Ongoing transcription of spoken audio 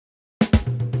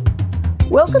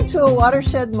Welcome to A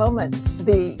Watershed Moment,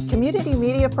 the community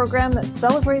media program that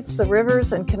celebrates the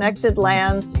rivers and connected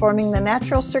lands forming the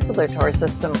natural circulatory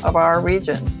system of our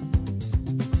region.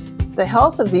 The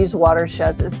health of these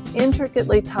watersheds is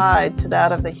intricately tied to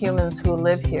that of the humans who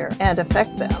live here and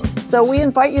affect them. So we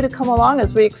invite you to come along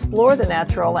as we explore the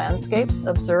natural landscape,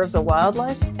 observe the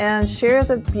wildlife, and share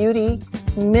the beauty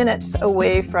minutes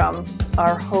away from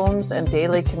our homes and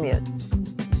daily commutes.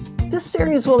 This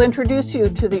series will introduce you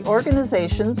to the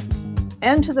organizations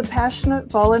and to the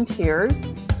passionate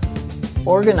volunteers,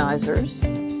 organizers,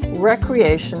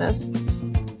 recreationists,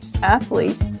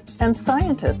 athletes, and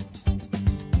scientists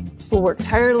who work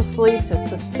tirelessly to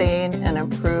sustain and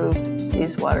improve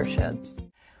these watersheds.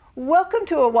 Welcome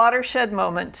to A Watershed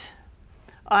Moment.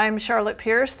 I'm Charlotte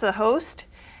Pierce, the host,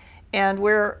 and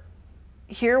we're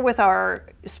here with our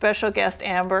special guest,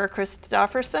 Amber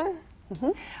Christofferson.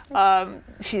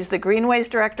 She's the Greenways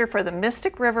Director for the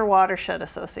Mystic River Watershed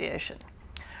Association.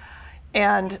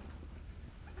 And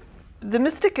the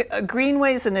Mystic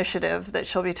Greenways initiative that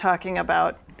she'll be talking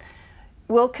about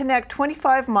will connect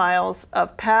 25 miles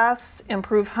of paths,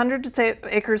 improve hundreds of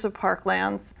acres of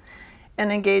parklands,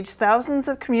 and engage thousands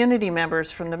of community members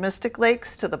from the Mystic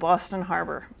Lakes to the Boston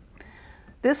Harbor.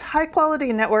 This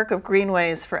high-quality network of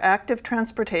greenways for active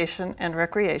transportation and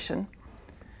recreation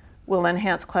will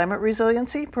enhance climate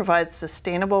resiliency, provide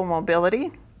sustainable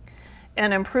mobility,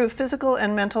 and improve physical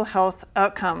and mental health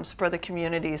outcomes for the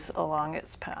communities along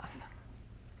its path.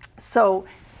 So,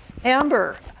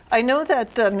 Amber, I know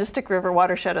that Mystic River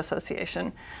Watershed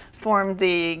Association formed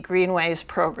the Greenways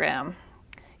program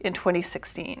in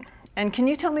 2016. And can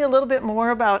you tell me a little bit more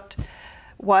about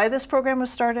why this program was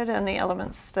started and the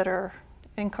elements that are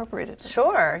incorporated?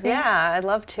 Sure, yeah, I'd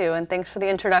love to, and thanks for the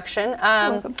introduction.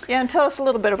 Yeah, and tell us a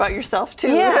little bit about yourself too.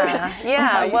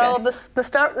 Yeah. Well,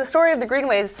 the story of the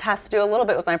Greenways has to do a little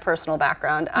bit with my personal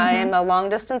background. I am a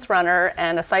long-distance runner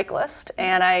and a cyclist,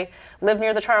 and I live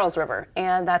near the Charles River,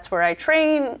 and that's where I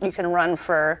train. You can run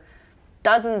for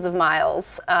dozens of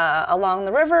miles along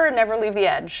the river and never leave the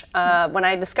edge. When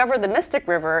I discovered the Mystic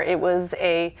River, it was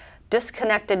a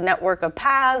disconnected network of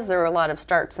paths. There were a lot of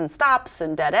starts and stops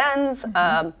and dead ends.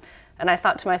 And I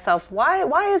thought to myself,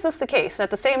 why is this the case? And at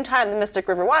the same time, the Mystic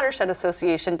River Watershed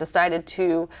Association decided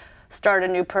to start a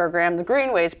new program, the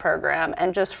Greenways program.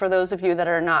 And just for those of you that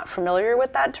are not familiar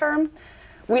with that term,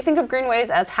 we think of greenways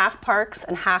as half parks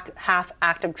and half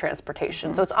active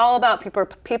transportation. So it's all about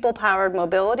people-powered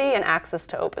mobility and access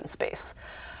to open space.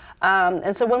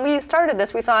 And so when we started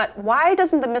this, we thought, why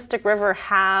doesn't the Mystic River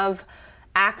have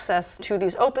access to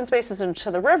these open spaces and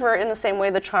to the river in the same way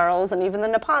the Charles and even the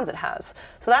Neponset has?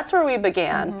 So that's where we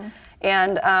began.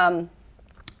 And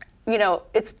you know,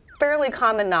 it's fairly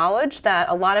common knowledge that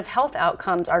a lot of health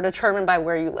outcomes are determined by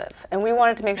where you live. And we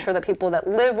wanted to make sure that people that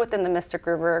live within the Mystic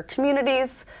River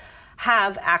communities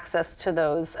have access to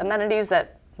those amenities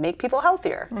that make people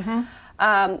healthier.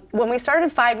 When we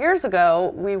started 5 years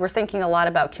ago, we were thinking a lot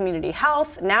about community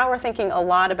health. Now we're thinking a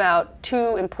lot about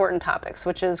two important topics,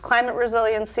 which is climate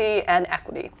resiliency and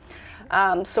equity.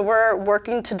 So we're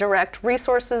working to direct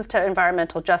resources to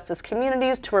environmental justice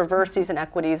communities to reverse these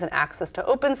inequities in access to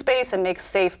open space and make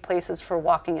safe places for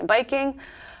walking and biking.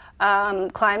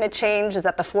 Climate change is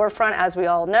at the forefront, as we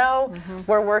all know.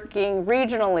 We're working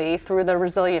regionally through the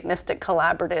Resilient Mystic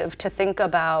Collaborative to think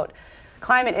about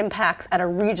climate impacts at a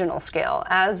regional scale.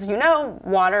 As you know,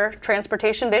 water,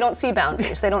 transportation, they don't see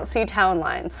boundaries, they don't see town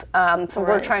lines. So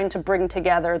we're trying to bring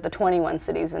together the 21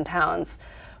 cities and towns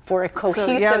for a cohesive...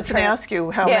 So, yeah, I was going to ask you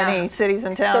how many cities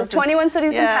and towns. So it's 21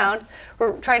 cities and towns.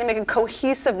 We're trying to make a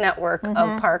cohesive network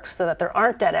of parks so that there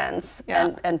aren't dead ends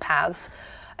and paths.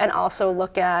 And also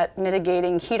look at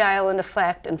mitigating heat island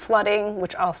effect and flooding,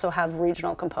 which also have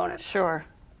regional components. Sure.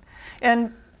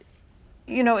 And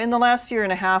you know, in the last year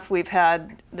and a half, we've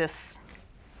had this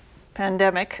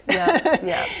pandemic.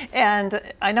 And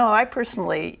I know I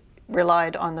personally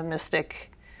relied on the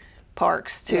Mystic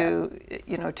parks to,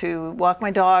 you know, to walk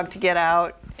my dog, to get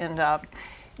out. And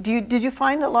did you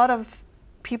find a lot of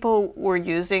people were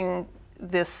using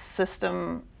this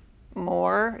system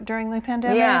more during the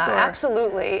pandemic? Yeah,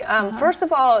 absolutely. First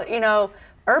of all, you know,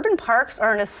 urban parks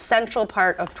are an essential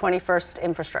part of 21st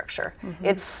infrastructure.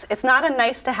 It's not a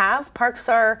nice to have. Parks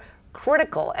are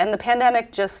critical, and the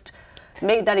pandemic just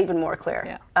made that even more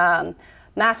clear.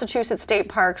 Massachusetts state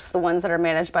parks, the ones that are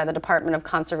managed by the Department of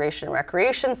Conservation and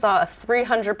Recreation, saw a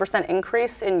 300%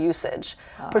 increase in usage,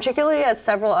 particularly as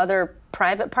several other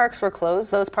private parks were closed.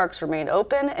 Those parks remained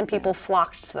open, and people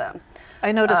flocked to them.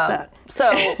 I noticed that.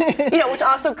 So, you know, which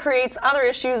also creates other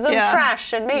issues of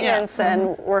trash and maintenance,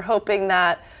 and we're hoping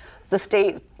that the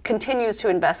state continues to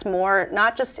invest more,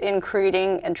 not just in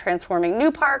creating and transforming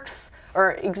new parks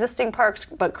or existing parks,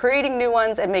 but creating new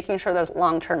ones and making sure there's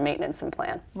long-term maintenance and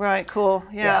plan. Right, cool,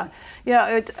 yeah.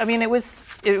 I mean, it was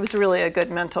really a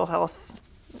good mental health,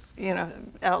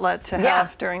 outlet to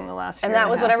have during the last year. And that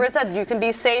was what everyone said. You can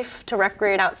be safe to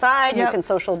recreate outside, you can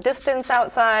social distance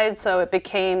outside, so it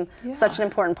became such an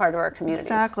important part of our communities.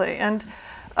 Exactly, and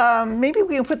maybe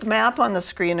we can put the map on the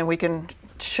screen and we can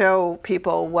show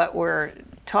people what we're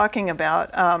talking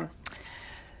about.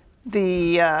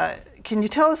 Can you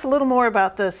tell us a little more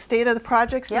about the state of the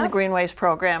projects in the Greenways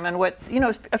program and what,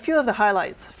 a few of the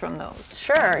highlights from those?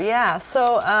 Sure, yeah.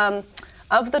 So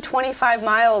of the 25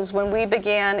 miles, when we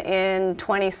began in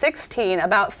 2016,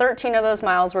 about 13 of those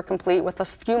miles were complete with a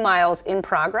few miles in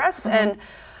progress. And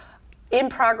in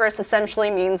progress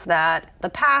essentially means that the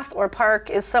path or park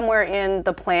is somewhere in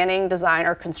the planning, design,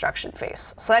 or construction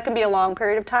phase. So that can be a long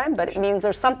period of time, but it means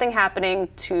there's something happening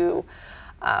to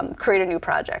create a new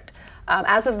project.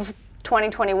 As of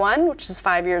 2021, which is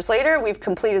 5 years later, we've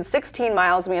completed 16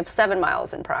 miles and we have 7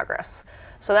 miles in progress.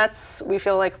 So we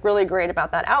feel like really great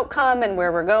about that outcome and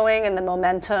where we're going and the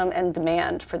momentum and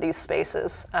demand for these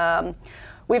spaces.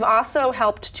 We've also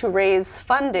helped to raise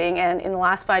funding, and in the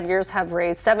last 5 years have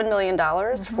raised $7 million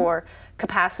for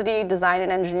capacity, design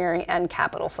and engineering, and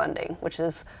capital funding, which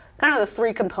is kind of the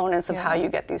three components of how you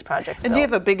get these projects built. And do you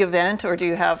have a big event, or do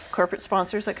you have corporate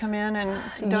sponsors that come in and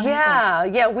donate?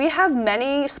 Yeah, we have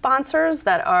many sponsors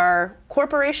that are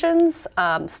corporations,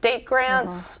 state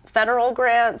grants, federal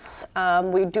grants.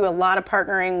 We do a lot of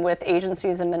partnering with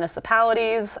agencies and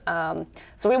municipalities.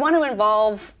 So we want to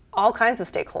involve all kinds of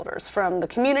stakeholders, from the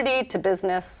community to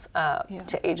business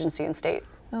to agency and state.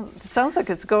 Well, it sounds like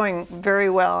it's going very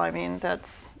well. I mean,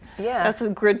 that's a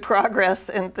good progress,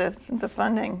 and the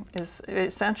funding is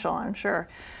essential, I'm sure.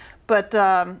 But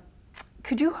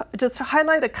could you just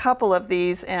highlight a couple of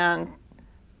these and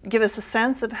give us a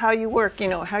sense of how you work?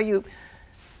 How you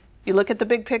look at the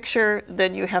big picture,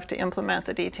 then you have to implement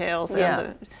the details.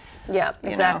 Yeah,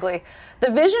 exactly. The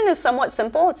vision is somewhat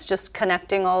simple. It's just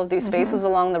connecting all of these spaces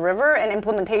along the river, and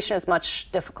implementation is much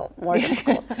more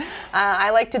difficult.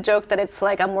 I like to joke that it's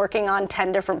like I'm working on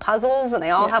 10 different puzzles, and they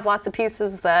all have lots of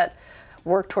pieces that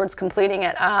work towards completing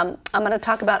it. I'm going to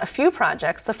talk about a few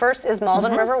projects. The first is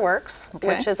Malden River Works,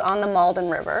 which is on the Malden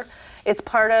River. It's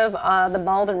part of the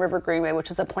Malden River Greenway,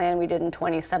 which is a plan we did in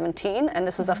 2017, and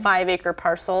this is a 5-acre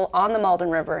parcel on the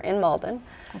Malden River in Malden.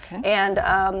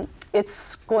 And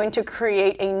it's going to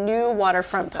create a new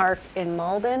waterfront park in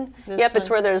Malden. It's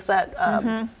where there's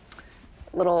that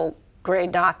little gray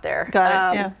dot there.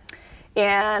 Got it,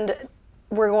 And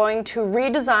we're going to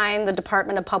redesign the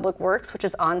Department of Public Works, which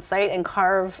is on site, and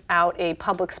carve out a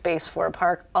public space for a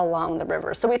park along the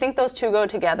river. So we think those two go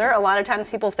together. A lot of times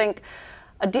people think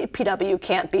a DPW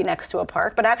can't be next to a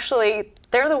park, but actually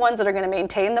they're the ones that are going to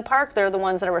maintain the park. They're the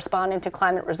ones that are responding to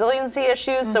climate resiliency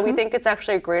issues. So we think it's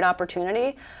actually a great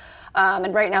opportunity.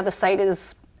 And right now the site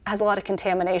has a lot of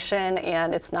contamination,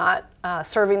 and it's not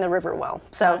serving the river well.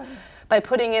 So by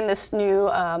putting in this new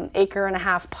 1.5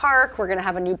 acre park, we're going to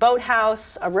have a new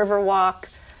boathouse, a river walk,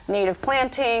 native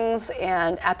plantings,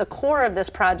 and at the core of this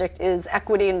project is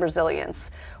equity and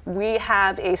resilience. We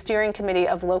have a steering committee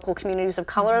of local communities of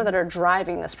color that are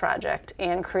driving this project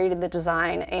and created the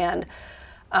design, and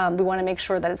we want to make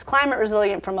sure that it's climate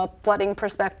resilient from a flooding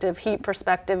perspective, heat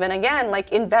perspective, and again,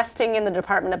 like investing in the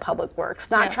Department of Public Works,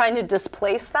 not trying to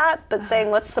displace that, but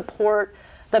saying let's support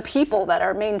the people that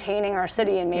are maintaining our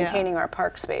city and maintaining our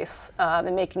park space,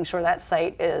 and making sure that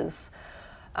site is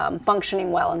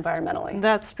functioning well environmentally.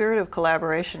 That spirit of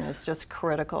collaboration is just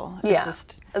critical.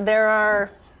 There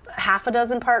are half a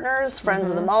dozen partners, Friends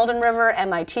of the Malden River,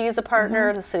 MIT is a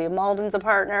partner, the City of Malden's a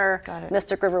partner,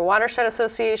 Mystic River Watershed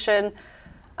Association.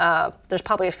 There's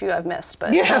probably a few I've missed,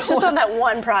 but it's just on that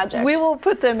one project. We will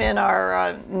put them in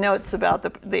our notes about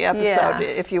the episode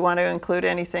if you want to include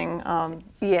anything. And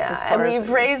we've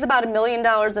raised about $1 million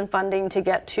in funding to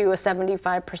get to a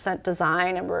 75%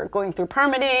 design, and we're going through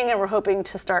permitting, and we're hoping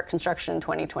to start construction in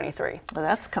 2023. Well,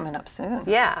 that's coming up soon.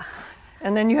 Yeah.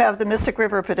 And then you have the Mystic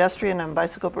River Pedestrian and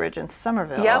Bicycle Bridge in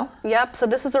Somerville. Yep. So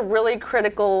this is a really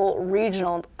critical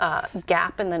regional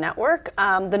gap in the network.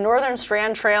 The Northern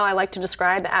Strand Trail I like to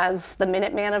describe as the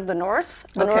Minuteman of the North.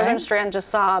 The Northern Strand just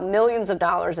saw millions of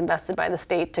dollars invested by the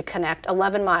state to connect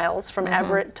 11 miles from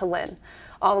Everett to Lynn,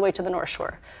 all the way to the North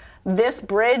Shore. This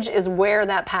bridge is where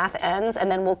that path ends, and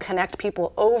then we'll connect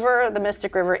people over the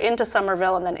Mystic River into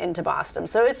Somerville and then into Boston.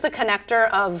 So it's the connector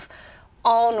of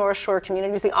all North Shore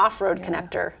communities, the off-road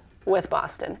connector with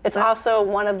Boston. It's also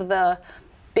one of the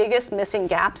biggest missing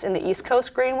gaps in the East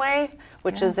Coast Greenway,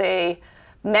 which is a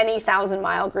many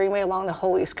thousand-mile greenway along the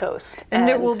whole East Coast. And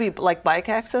there will be like bike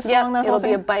access along that whole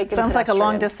thing? It'll be a bike and Sounds like a pedestrian.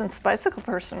 long-distance bicycle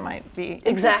person might be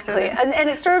Exactly. interested. And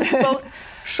it serves both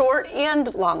short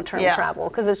and long-term travel,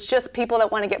 because it's just people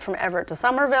that want to get from Everett to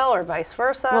Somerville or vice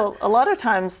versa. Well, a lot of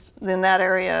times in that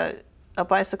area, a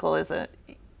bicycle is a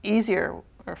easier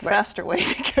or faster way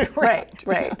to get around.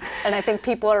 Right. And I think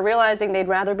people are realizing they'd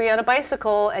rather be on a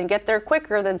bicycle and get there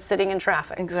quicker than sitting in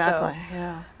traffic. Exactly,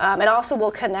 It also will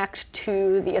connect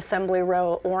to the Assembly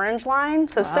Row Orange line.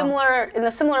 So in the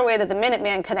similar way that the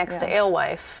Minuteman connects to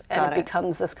Alewife, and it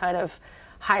becomes this kind of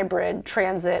hybrid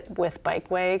transit with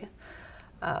bikeway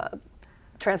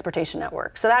transportation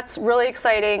network. So that's really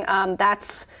exciting.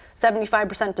 That's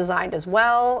 75% designed as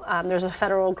well. There's a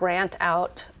federal grant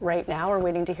out right now. We're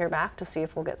waiting to hear back to see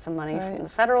if we'll get some money from the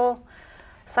federal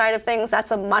side of things. That's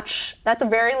a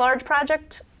very large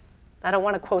project. I don't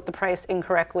want to quote the price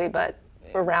incorrectly, but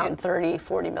around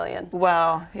 30-40 million.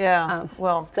 Wow, yeah.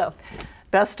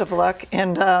 Best of luck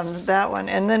in that one.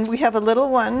 And then we have a little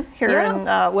one here in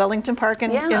Wellington Park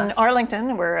in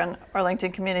Arlington. We're in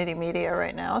Arlington Community Media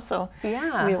right now, so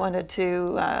we wanted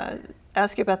to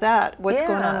ask you about that. What's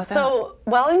going on with that? So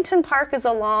Wellington Park is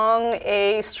along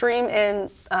a stream in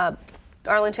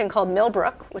Arlington called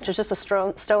Millbrook, which is just a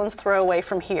stone's throw away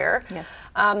from here. Yes.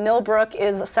 Millbrook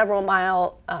is a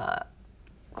several-mile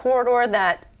corridor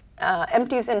that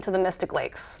empties into the Mystic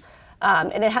Lakes.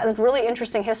 And it has a really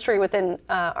interesting history within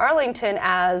Arlington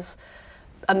as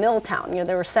a mill town.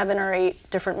 There were 7 or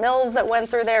 8 different mills that went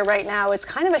through there. Right now it's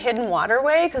kind of a hidden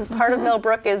waterway because part of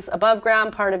Millbrook is above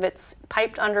ground, part of it's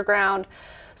piped underground.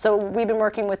 So we've been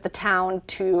working with the town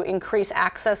to increase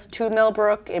access to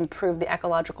Millbrook, improve the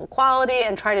ecological quality,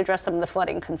 and try to address some of the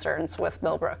flooding concerns with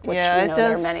Millbrook, which we know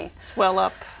there are many. Swell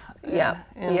up.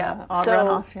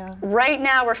 Right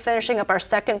now we're finishing up our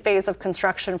second phase of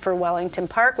construction for Wellington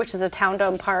Park, which is a town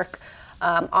dome park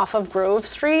off of Grove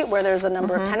Street, where there's a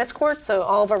number of tennis courts. So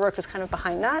all of our work is kind of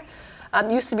behind that.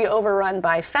 Used to be overrun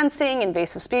by fencing,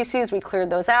 invasive species. We cleared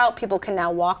those out. People can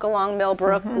now walk along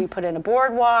Millbrook. We put in a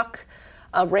boardwalk.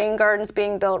 A rain garden's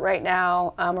being built right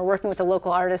now. We're working with a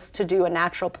local artist to do a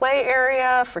natural play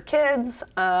area for kids.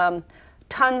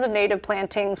 Tons of native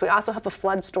plantings. We also have a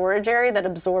flood storage area that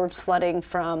absorbs flooding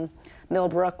from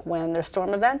Millbrook when there's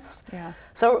storm events.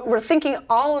 So we're thinking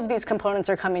all of these components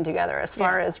are coming together as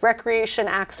far as recreation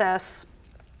access,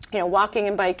 walking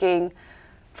and biking,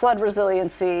 flood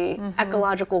resiliency,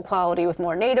 ecological quality with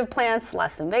more native plants,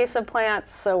 less invasive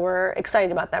plants. So we're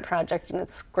excited about that project, and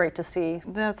it's great to see.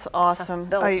 That's awesome.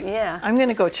 I'm going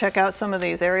to go check out some of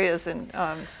these areas and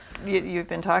you've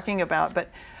been talking about, but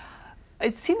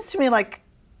it seems to me like,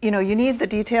 you need the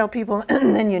detail people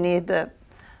and then you need the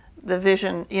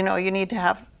vision, you need to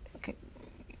have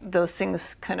those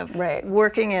things kind of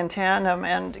working in tandem.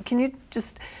 And can you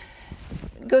just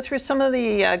go through some of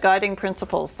the guiding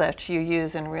principles that you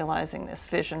use in realizing this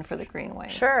vision for the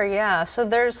greenways? Sure, yeah. So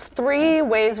there's 3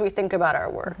 ways we think about our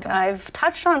work. I've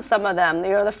touched on some of them.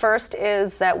 The first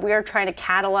is that we're trying to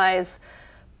catalyze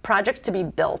projects to be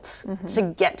built to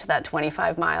get to that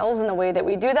 25 miles. And the way that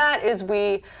we do that is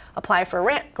we apply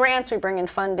for grants, we bring in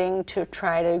funding to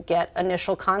try to get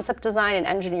initial concept design and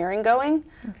engineering going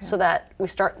so that we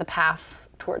start the path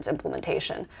towards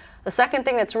implementation. The second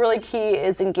thing that's really key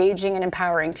is engaging and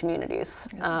empowering communities,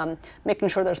 making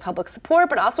sure there's public support,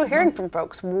 but also hearing from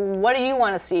folks. What do you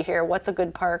want to see here? What's a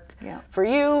good park for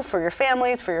you, for your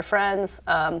families, for your friends?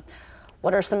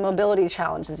 What are some mobility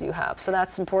challenges you have? So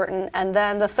that's important. And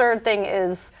then the third thing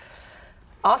is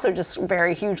also just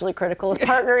very hugely critical, is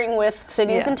partnering with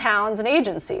cities and towns and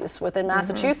agencies within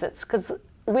Massachusetts, because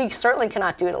we certainly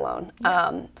cannot do it alone.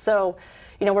 So,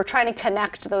 we're trying to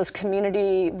connect those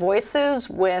community voices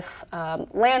with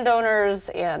landowners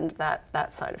and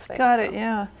that side of things. Got it,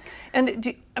 yeah.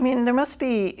 And there must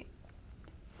be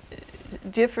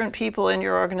different people in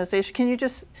your organization. Can you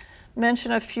just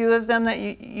mention a few of them that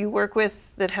you work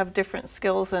with that have different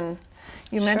skills? And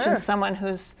you mentioned someone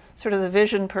who's sort of the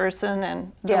vision person,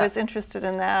 and I was interested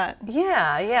in that.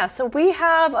 So we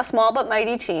have a small but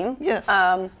mighty team.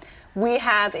 We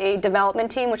have a development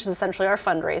team, which is essentially our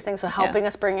fundraising, so helping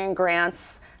us bring in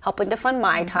grants, helping to fund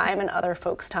my time and other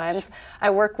folks' times. I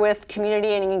work with community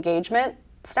and engagement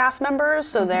staff members,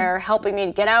 so they're helping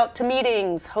me get out to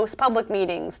meetings, host public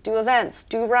meetings, do events,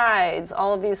 do rides,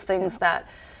 all of these things that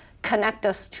connect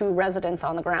us to residents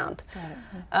on the ground.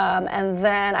 And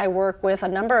then I work with a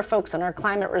number of folks in our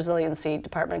climate resiliency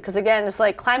department, because again, it's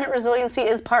like climate resiliency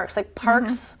is parks. Like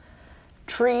parks,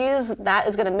 trees, that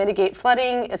is going to mitigate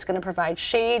flooding, it's going to provide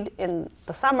shade in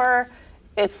the summer,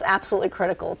 it's absolutely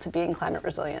critical to being climate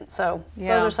resilient. So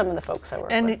those are some of the folks I work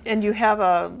with. And you have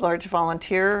a large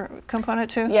volunteer component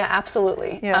too? Yeah,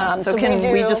 absolutely. Yeah. So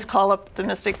can we just call up the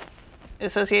Mystic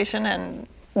Association and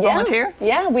volunteer?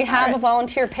 Yeah, we have a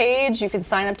volunteer page. You can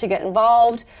sign up to get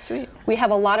involved. Sweet. We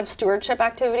have a lot of stewardship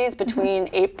activities between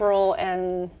April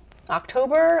and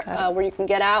October, where you can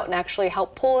get out and actually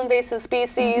help pull invasive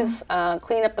species,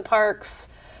 clean up the parks.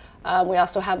 We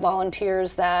also have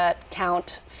volunteers that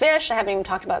count fish. I haven't even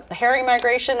talked about the herring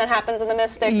migration that happens in the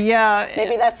Mystic. Yeah.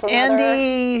 Maybe that's another.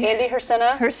 Andy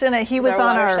Hersina. Hersina, he was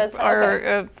on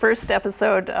our first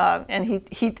episode, and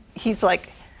he's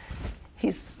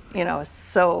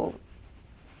so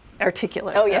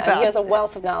articulate. Oh yeah, he has a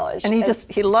wealth of knowledge. And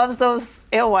he loves those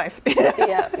alewife.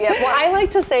 Yeah. Well, I like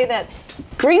to say that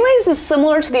Greenways is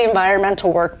similar to the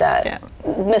environmental work that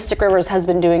Mystic Rivers has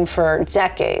been doing for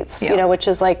decades, which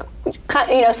is like,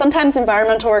 sometimes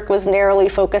environmental work was narrowly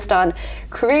focused on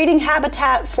creating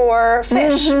habitat for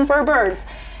fish, for birds.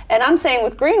 And I'm saying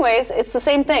with Greenways, it's the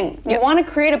same thing. You want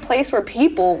to create a place where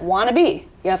people want to be.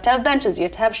 You have to have benches, you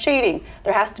have to have shading.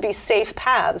 There has to be safe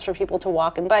paths for people to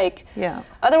walk and bike. Yeah.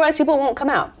 Otherwise, people won't come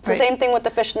out. It's the same thing with the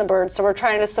fish and the birds. So we're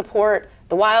trying to support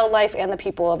the wildlife and the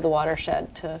people of the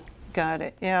watershed to Got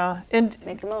it, yeah. And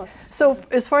make the most. So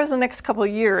as far as the next couple of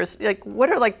years,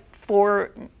 what are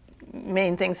 4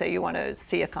 main things that you want to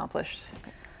see accomplished?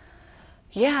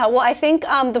 Yeah, well, I think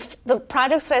the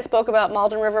projects that I spoke about,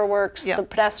 Malden River Works, the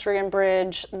pedestrian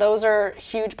bridge, those are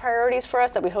huge priorities for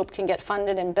us that we hope can get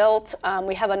funded and built.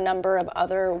 We have a number of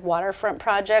other waterfront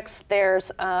projects.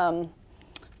 There's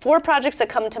 4 projects that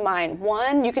come to mind.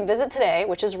 One, you can visit today,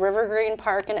 which is River Green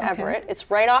Park in Everett.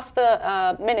 It's right off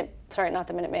the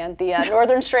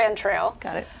Northern Strand Trail.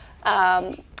 Got it.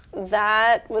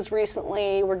 That was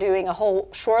recently, we're doing a whole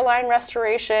shoreline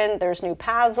restoration. There's new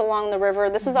paths along the river.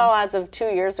 This is all as of 2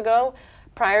 years ago.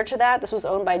 Prior to that, this was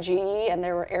owned by GE and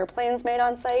there were airplanes made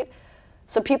on site.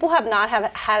 So people have not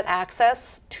had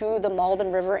access to the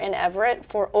Malden River in Everett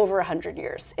for over 100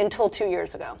 years, until 2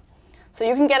 years ago. So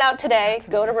you can get out today,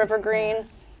 go to River Green.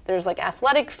 There's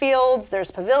athletic fields, there's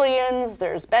pavilions,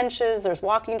 there's benches, there's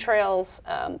walking trails.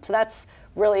 So that's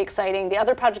really exciting. The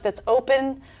other project that's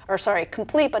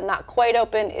complete but not quite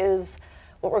open is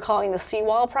what we're calling the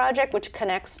Seawall Project, which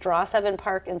connects Drawseven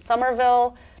Park in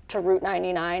Somerville to Route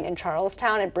 99 in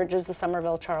Charlestown. It bridges the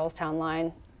Somerville-Charlestown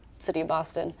line, City of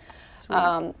Boston.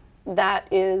 That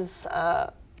is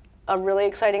a really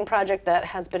exciting project that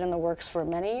has been in the works for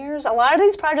many years. A lot of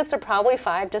these projects are probably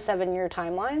 5 to 7 year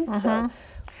timelines. So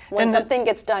when something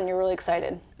gets done, you're really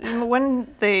excited. When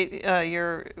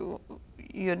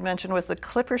you had mentioned was the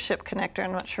Clipper Ship Connector.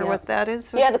 I'm not sure what that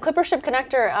is. Yeah, the Clipper Ship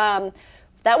Connector,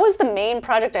 that was the main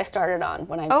project I started on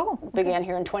when I began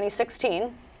here in 2016.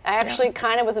 I actually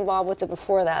kind of was involved with it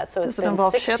before that, so it's been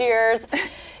 6 years.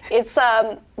 It's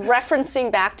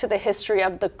referencing back to the history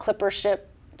of the Clipper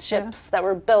ships that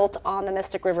were built on the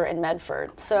Mystic River in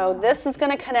Medford. So this is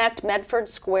going to connect Medford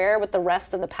Square with the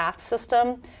rest of the path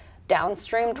system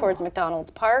downstream towards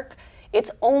McDonald's Park. It's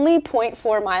only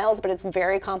 0.4 miles, but it's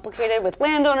very complicated with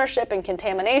land ownership and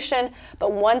contamination.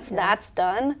 But once that's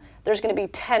done, there's going to be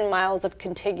 10 miles of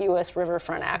contiguous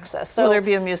riverfront access. So, will there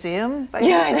be a museum?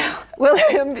 Yeah, I know. Will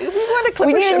there be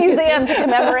we need a museum to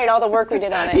commemorate all the work we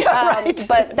did on it.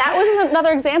 But that was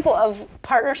another example of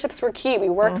partnerships were key. We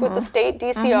worked with the state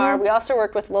DCR. We also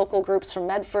worked with local groups from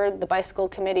Medford, the Bicycle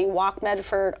Committee, Walk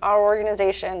Medford, our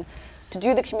organization, to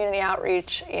do the community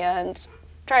outreach and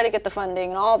try to get the funding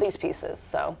and all these pieces.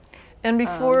 So, and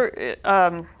before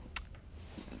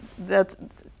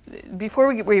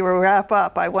we wrap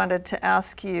up, I wanted to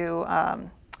ask you,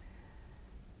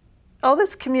 all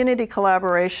this community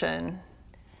collaboration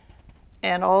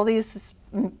and all these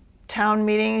town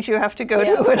meetings you have to go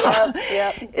to, and all,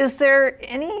 is there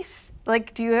any,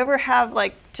 do you ever have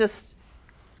just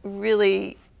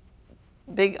really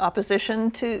big opposition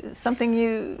to something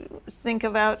you think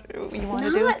about or you want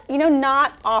to do?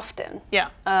 Not often. Yeah.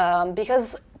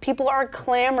 Because people are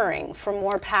clamoring for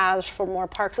more paths, for more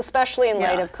parks, especially in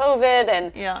light of COVID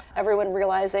and everyone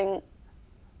realizing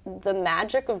the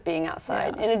magic of being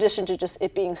outside, in addition to just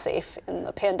it being safe in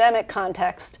the pandemic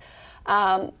context.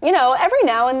 Every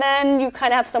now and then you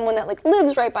kind of have someone that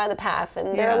lives right by the path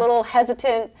and they're a little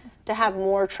hesitant to have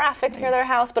more traffic near their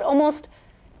house, but almost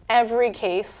every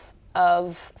case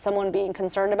of someone being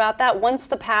concerned about that, once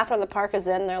the path or the park is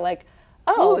in, they're like,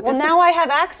 now I have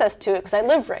access to it because I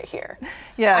live right here.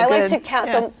 I like to count.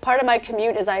 So part of my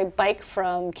commute is I bike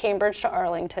from Cambridge to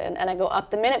Arlington and I go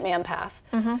up the Minuteman path.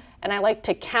 And I like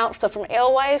to count, so from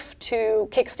Alewife to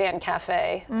Kickstand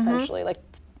Cafe, essentially,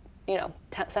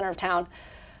 center of town.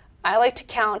 I like to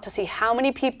count to see how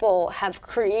many people have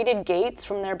created gates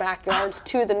from their backyards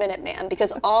to the Minuteman,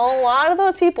 because a lot of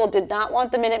those people did not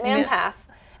want the Minuteman path,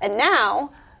 and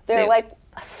now they're like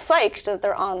psyched that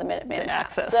they're on the Minuteman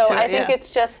path. So I think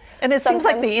it's just, and it seems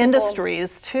like the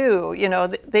industries too, you know,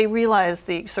 they realize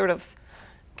the sort of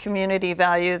community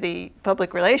value, the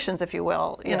public relations, if you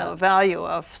will, you know, value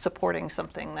of supporting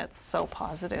something that's so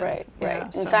positive. Right,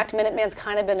 right. In fact, Minuteman's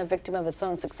kind of been a victim of its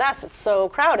own success. It's so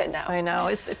crowded now. I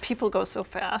know. People go so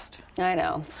fast. I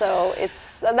know. So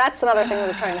that's another thing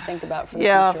we're trying to think about for the future.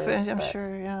 Yeah, I'm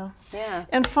sure, yeah.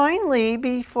 And finally,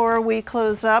 before we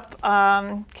close up,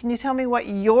 can you tell me what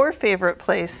your favorite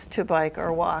place to bike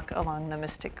or walk along the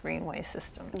Mystic Greenway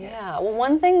system is? Yeah, well,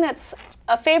 one thing that's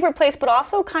a favorite place, but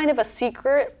also kind of a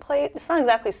secret place, it's not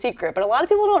exactly secret, but a lot of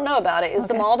people don't know about it, is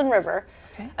the Malden River.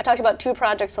 I talked about 2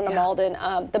 projects on the Malden.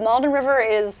 The Malden River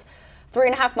is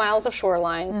 3.5 miles of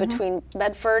shoreline between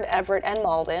Bedford, Everett, and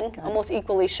Malden, almost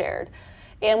equally shared.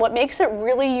 And what makes it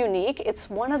really unique, it's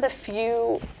one of the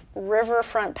few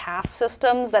riverfront path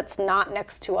systems that's not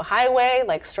next to a highway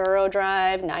like Sturrow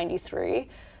Drive, 93.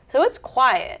 So it's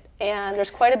quiet, and there's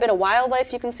quite a bit of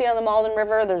wildlife you can see on the Malden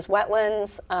River. There's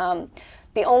wetlands.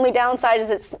 The only downside is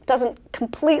it doesn't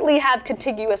completely have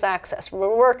contiguous access.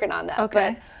 We're working on that.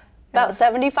 Okay. But about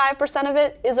 75% of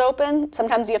it is open.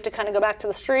 Sometimes you have to kind of go back to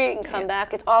the street and come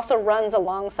back. It also runs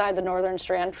alongside the Northern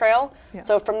Strand Trail.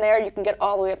 So from there, you can get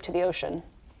all the way up to the ocean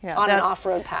on an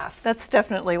off-road path. That's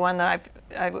definitely one that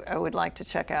I would like to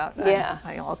check out.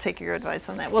 I'll take your advice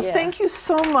on that. Well, thank you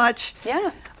so much.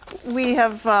 Yeah. We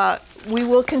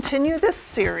will continue this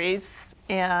series,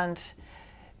 and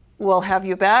we'll have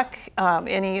you back.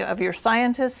 Any of your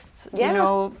scientists, you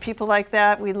know, people like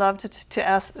that. We love to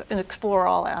ask and explore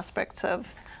all aspects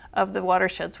of the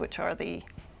watersheds, which are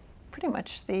pretty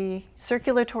much the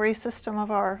circulatory system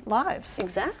of our lives.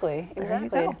 Exactly.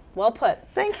 Well put.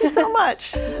 Thank you so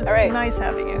much. It was nice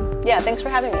having you. Yeah, thanks for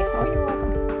having me. Oh, you're